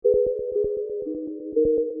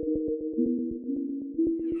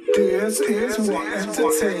This is what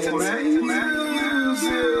entertainment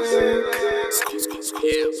music.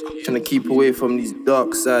 Trying to keep away from these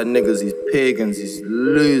dark side niggas, these pagans, these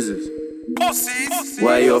losers.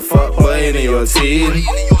 Why you're a fuckboy in your team?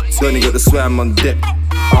 Only got the swam on deck.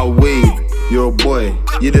 I'll wave, you're a boy,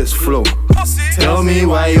 you just flow. Tell me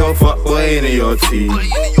why you're a fuckboy in your team.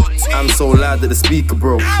 I'm so loud that the speaker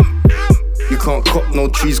broke. You can't cop no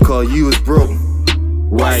trees cause you was broke.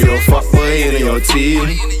 Why you're a fuckboy in your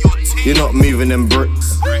team? You're not moving them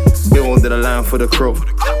bricks. Building a line for the crow,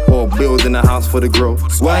 or building a house for the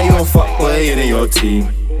growth. Why you a fuckboy in your team?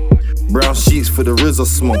 Brown sheets for the RZA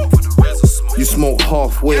smoke. You smoke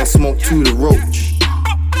halfway, I smoke to the roach.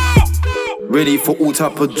 Ready for all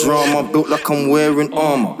type of drama, built like I'm wearing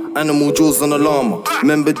armor. Animal jaws on the llama.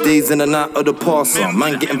 Remember days in the night of the passer.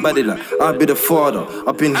 Man getting badded like I be the father.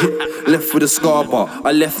 I've been hit, left with a scar bar.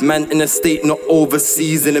 I left man in a state, not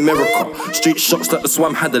overseas in America. Straight shots like the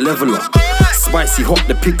swam had a leveler. Spicy hot,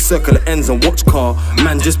 the pig circle the ends and watch car.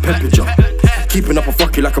 Man just peppered ya. Keeping up a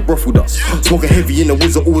fuck you like a brothel does. Smoking heavy in the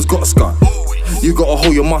wizard, always got a scar. You got a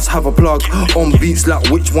hole, you must have a plug. On beats like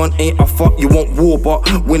which one ain't a fuck. You want war, but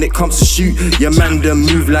when it comes to shoot, your man them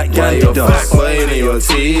move like Gandhi does. Why you're in your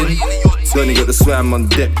team? Only got the swam on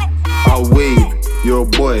deck. I'll wave, you're a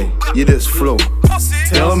boy, you just flow.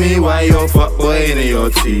 Tell me why you're a fuckboy in your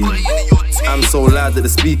team. I'm so loud that the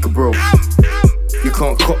speaker broke. You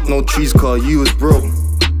can't cop no trees cause you was broke.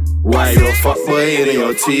 Why you're a fuckboy in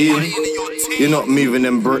your team? You're not moving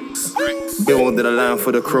them bricks. Building a line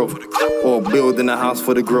for the crow, or building a house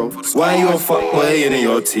for the growth. Why you a fuckboy in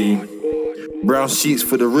your team? Brown sheets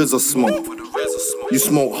for the RZA smoke. You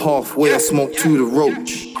smoke halfway, I smoke to the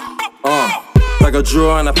roach. Bag a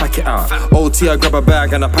drawer and I pack it out. OT, I grab a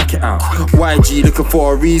bag and I pack it out. YG looking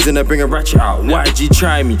for a reason to bring a ratchet out. YG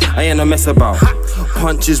try me, I ain't a mess about.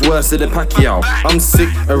 Punch is worse than Pacquiao. I'm sick,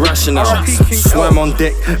 irrational. Swam on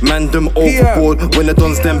deck, man them overboard. When the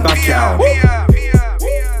dons then back it out.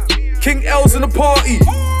 King L's in the party.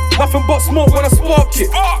 Nothing but smoke when I spark it.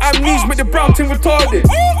 Amnesia make the brown thing retarded.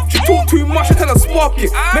 She talk too much, I tell her spark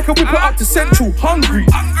it. Make her whip her up to Central, hungry.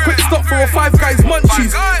 Quick stop for a Five Guys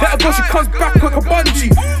munchies. Let her go, she comes back like a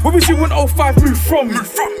bungee. When was she when 05 moved from me?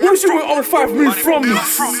 When was she when 05 moved from me?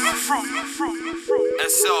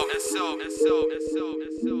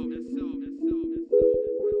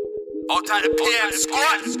 All time to PM,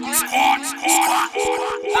 Sqaud.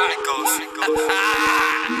 Now it goes.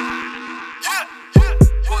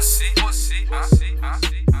 Pussy,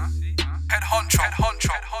 HeadHoncho.